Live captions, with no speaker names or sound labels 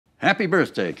Happy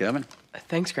birthday, Kevin.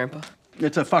 Thanks, Grandpa.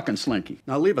 It's a fucking slinky.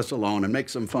 Now leave us alone and make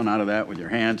some fun out of that with your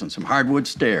hands and some hardwood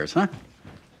stairs, huh?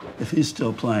 If he's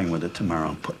still playing with it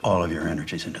tomorrow, put all of your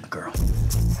energies into the girl.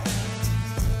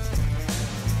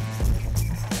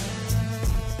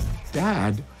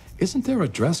 Dad, isn't there a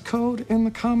dress code in the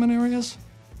common areas?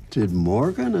 Did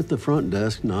Morgan at the front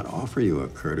desk not offer you a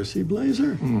courtesy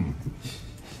blazer?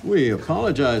 We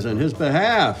apologize on his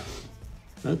behalf.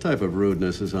 That type of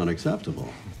rudeness is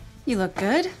unacceptable. You look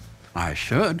good. I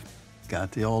should.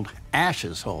 Got the old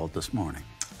ashes hauled this morning.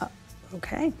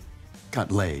 Okay.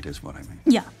 Got laid is what I mean.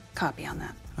 Yeah, copy on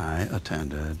that. I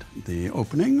attended the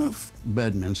opening of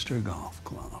Bedminster Golf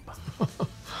Club.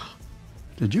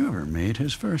 Did you ever meet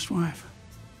his first wife?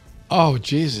 Oh,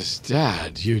 Jesus,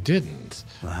 Dad, you didn't.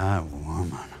 That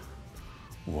woman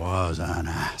was an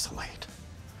athlete.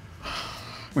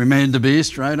 We made the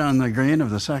beast right on the green of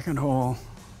the second hole,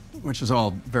 which is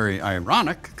all very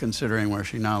ironic, considering where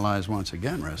she now lies once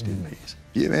again, rest in peace.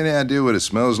 You have any idea what it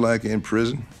smells like in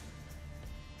prison?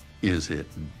 Is it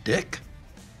Dick?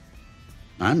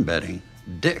 I'm betting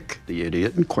Dick, the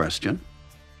idiot in question,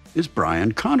 is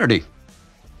Brian Connerty.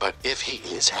 But if he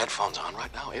is headphones on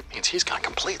right now, it means he's gone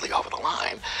completely over the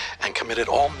line and committed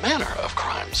all manner of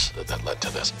crimes that led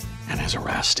to this. And his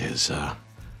arrest is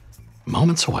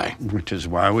moments away. Which is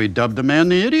why we dubbed the man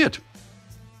the idiot.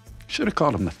 Should have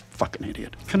called him the fucking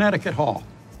idiot. Connecticut Hall.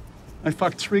 I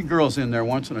fucked 3 girls in there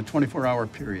once in a 24-hour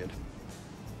period.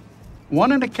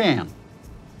 1 in a can.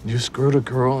 You screwed a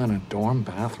girl in a dorm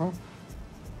bathroom?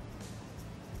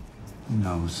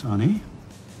 No, Sonny.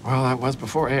 Well, that was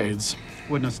before AIDS.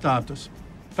 Wouldn't have stopped us.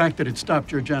 The fact that it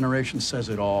stopped your generation says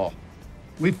it all.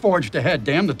 We forged ahead,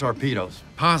 damn the torpedoes.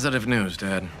 Positive news,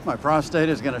 Dad. My prostate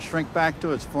is going to shrink back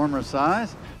to its former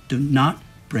size? Do not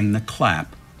bring the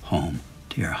clap home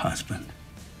to your husband.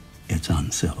 It's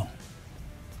uncivil.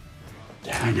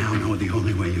 I now know the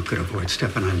only way you could avoid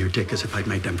stepping on your dick is if I'd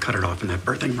made them cut it off in that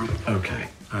birthing room. Okay.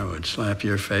 I would slap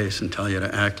your face and tell you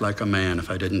to act like a man if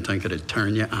I didn't think it'd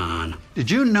turn you on.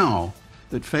 Did you know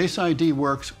that Face ID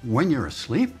works when you're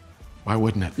asleep? Why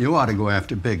wouldn't it? You ought to go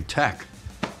after big tech.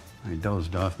 I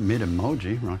dozed off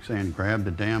mid-emoji. Roxanne grabbed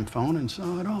the damn phone and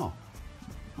saw it all.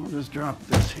 I'll just drop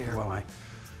this here while I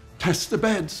test the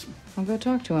beds. I'll go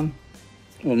talk to him.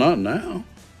 Well, not now.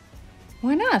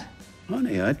 Why not?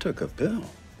 Honey, I took a pill.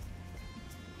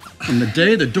 From the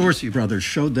day the Dorsey brothers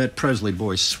showed that Presley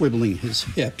boy swiveling his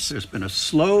hips, there's been a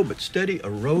slow but steady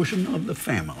erosion of the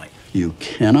family. You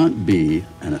cannot be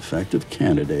an effective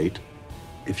candidate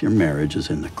if your marriage is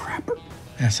in the crapper.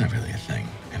 That's not really a thing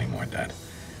anymore, Dad.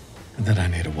 And that I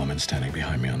need a woman standing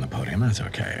behind me on the podium, that's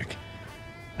archaic.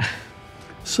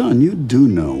 Son, you do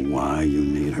know why you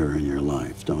need her in your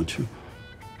life, don't you?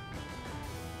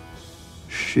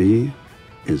 She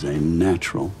is a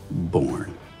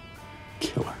natural-born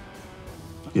killer.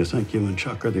 You think you and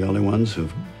Chuck are the only ones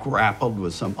who've grappled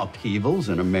with some upheavals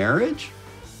in a marriage?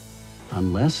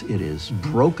 Unless it is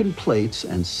broken plates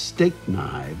and steak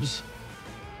knives,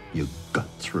 you gut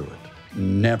through it.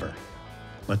 Never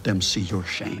let them see your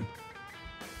shame.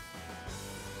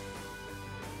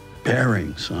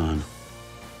 Bearing, son,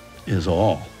 is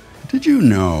all. Did you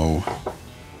know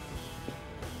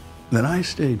that I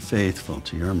stayed faithful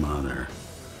to your mother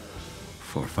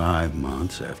for 5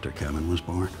 months after Kevin was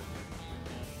born?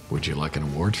 Would you like an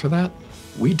award for that?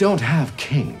 We don't have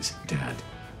kings, Dad.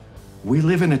 We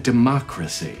live in a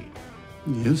democracy.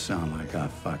 You sound like a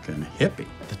fucking hippie.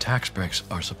 The tax breaks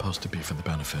are supposed to be for the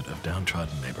benefit of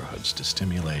downtrodden neighborhoods to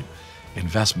stimulate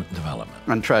investment and development.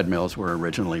 And treadmills were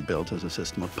originally built as a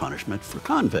system of punishment for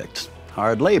convicts.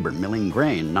 Hard labor, milling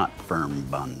grain, not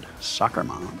firm-bunned soccer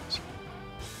moms.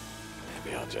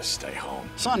 Maybe I'll just stay home.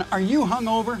 Son, are you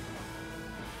hungover?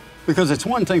 Because it's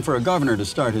one thing for a governor to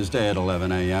start his day at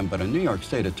 11 a.m., but a New York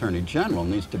State Attorney General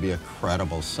needs to be a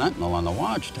credible sentinel on the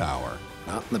watchtower.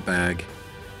 Not in the bag.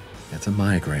 It's a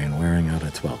migraine wearing out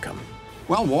its welcome.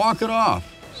 Well, walk it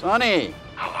off. Sonny!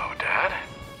 Hello, Dad.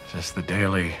 Is this the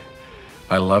daily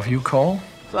I love you call?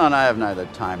 Son, I have neither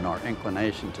time nor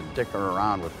inclination to dicker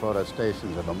around with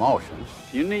protestations of emotion.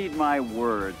 You need my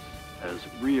words as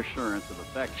reassurance of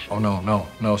affection. Oh,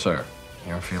 no, sir.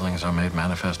 Your feelings are made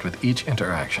manifest with each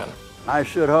interaction. I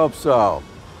should hope so.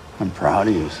 I'm proud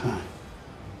of you, son.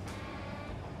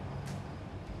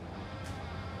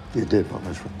 You did what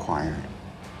was required.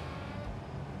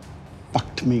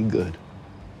 Fucked me good.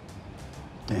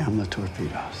 Damn the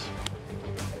torpedoes.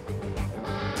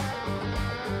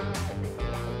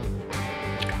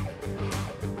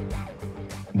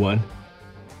 What?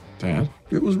 Dad?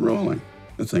 It was rolling.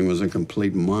 The thing was a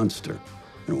complete monster.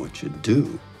 And what you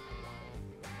do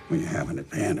when you have an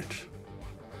advantage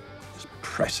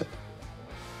press it.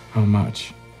 How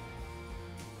much?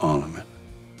 All of it.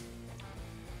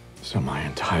 So my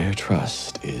entire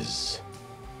trust is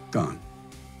gone.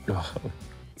 Oh,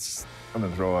 I'm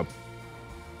gonna throw up.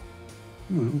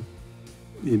 Well,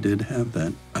 you did have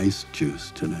that ice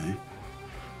juice today.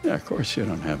 Yeah, of course you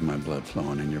don't have my blood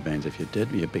flowing in your veins. If you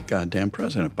did, you'd be goddamn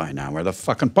president by now, or the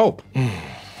fucking Pope.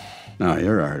 Now,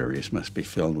 your arteries must be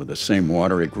filled with the same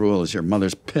watery gruel as your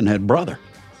mother's pinhead brother.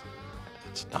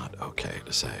 It's not okay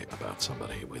to say about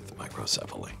somebody with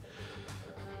microcephaly.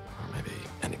 Or maybe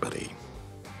anybody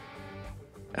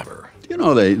ever. Do you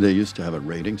know they used to have a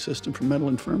rating system for mental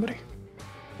infirmity?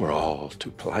 We're all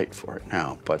too polite for it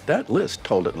now, but that list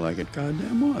told it like it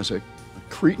goddamn was. A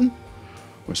cretin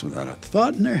was without a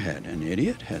thought in their head. An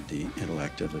idiot had the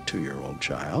intellect of a 2-year-old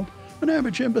child. An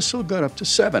average imbecile got up to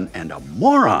 7, and a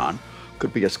moron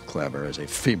could be as clever as a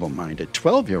feeble-minded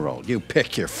 12-year-old. You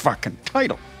pick your fucking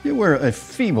title. You were a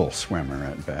feeble swimmer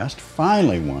at best.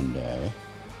 Finally, one day,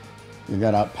 you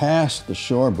got out past the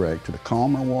shore break to the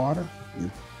calmer water. You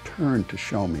turned to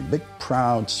show me, big,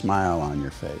 proud smile on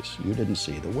your face. You didn't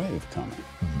see the wave coming.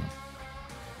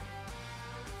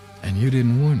 And you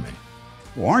didn't warn me.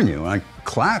 Warn you? I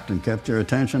clapped and kept your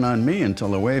attention on me until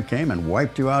the wave came and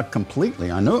wiped you out completely.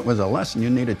 I knew it was a lesson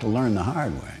you needed to learn the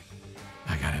hard way.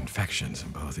 I got infections in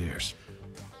both ears.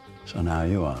 So now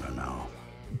you ought to know.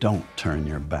 Don't turn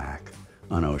your back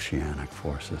on oceanic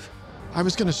forces. I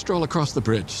was going to stroll across the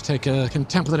bridge, take a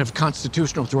contemplative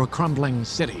constitutional through a crumbling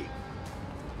city.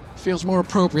 Feels more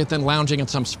appropriate than lounging in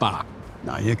some spa.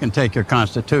 Now, you can take your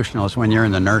constitutionals when you're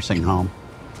in the nursing home.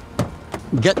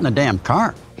 Get in the damn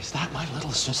car. Is that my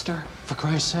little sister, for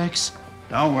Christ's sakes?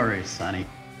 Don't worry, Sonny.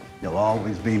 You'll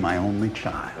always be my only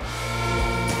child.